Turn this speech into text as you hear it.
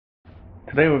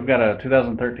Today we've got a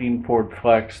 2013 Ford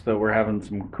Flex that we're having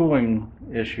some cooling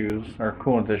issues, or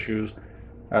coolant issues.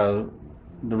 Uh,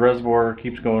 the reservoir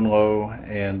keeps going low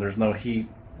and there's no heat,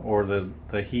 or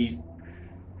the heat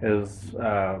is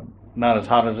not as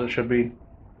hot as it should be,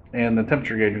 and the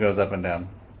temperature gauge goes up and down.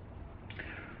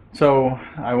 So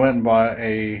I went and bought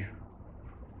a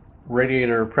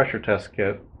radiator pressure test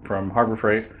kit from Harbor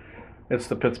Freight. It's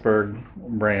the Pittsburgh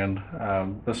brand.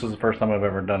 This is the first time I've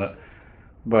ever done it.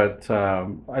 But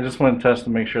I just want to test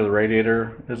to make sure the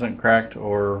radiator isn't cracked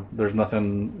or there's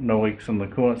no leaks in the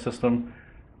coolant system.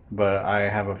 But I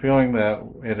have a feeling that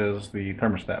it is the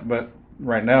thermostat. But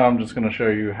right now I'm just going to show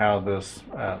you how this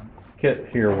kit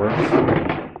here works.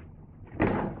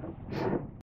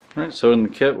 Alright, so in the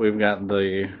kit we've got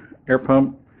the air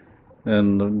pump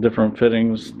and the different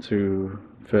fittings to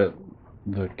fit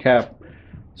the cap.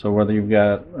 So whether you've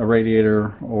got a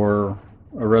radiator or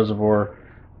a reservoir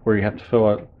where you have to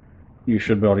fill it, you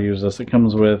should be able to use this. It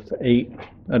comes with 8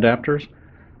 adapters,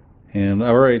 and I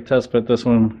already test fit this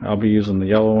one. I'll be using the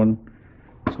yellow one,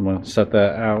 so I'm going to set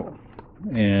that out.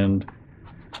 And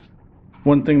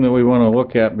one thing that we want to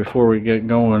look at before we get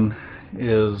going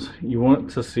is you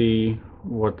want to see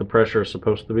what the pressure is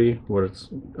supposed to be, what it's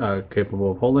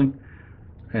capable of holding,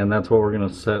 and that's what we're going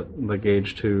to set the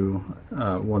gauge to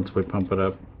once we pump it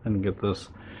up and get this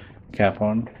cap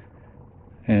on.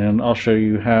 And I'll show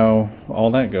you how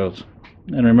all that goes.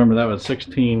 And remember, that was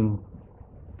 16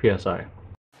 psi. Get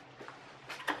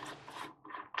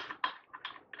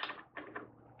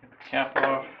the cap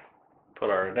off,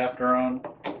 put our adapter on.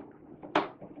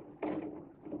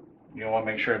 You want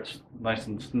to make sure it's nice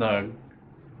and snug.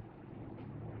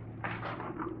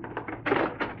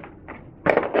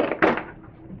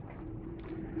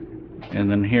 And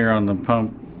then here on the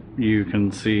pump, you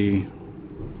can see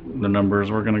the numbers.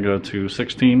 We're going to go to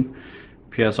 16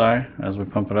 psi as we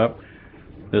pump it up.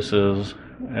 This is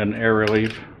an air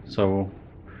relief, so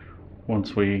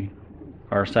once we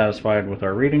are satisfied with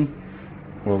our reading,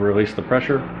 we'll release the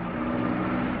pressure.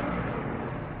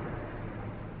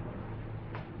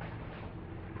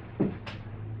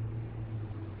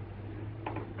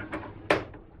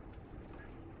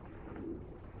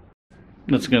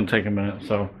 It's going to take a minute,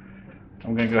 so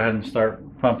I'm going to go ahead and start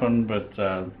pumping,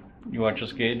 but you watch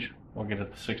this gauge. We'll get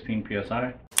it to 16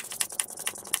 psi.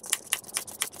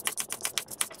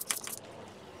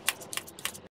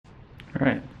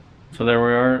 Alright, so there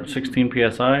we are at 16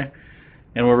 psi,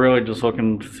 and we're really just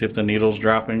looking to see if the needle's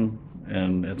dropping,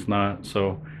 and it's not,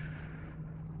 so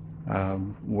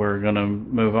we're going to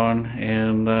move on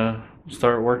and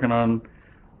start working on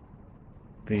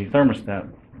the thermostat.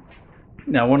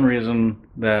 Now, one reason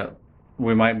that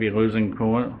we might be losing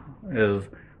coolant is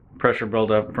pressure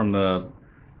buildup from the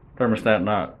thermostat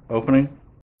not opening,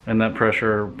 and that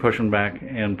pressure pushing back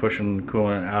and pushing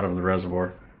coolant out of the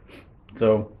reservoir.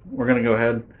 So we're going to go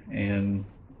ahead and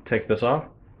take this off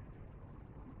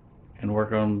and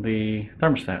work on the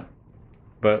thermostat.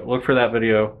 But look for that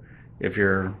video if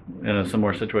you're in a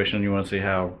similar situation and you want to see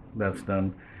how that's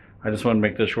done. I just want to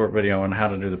make this short video on how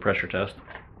to do the pressure test.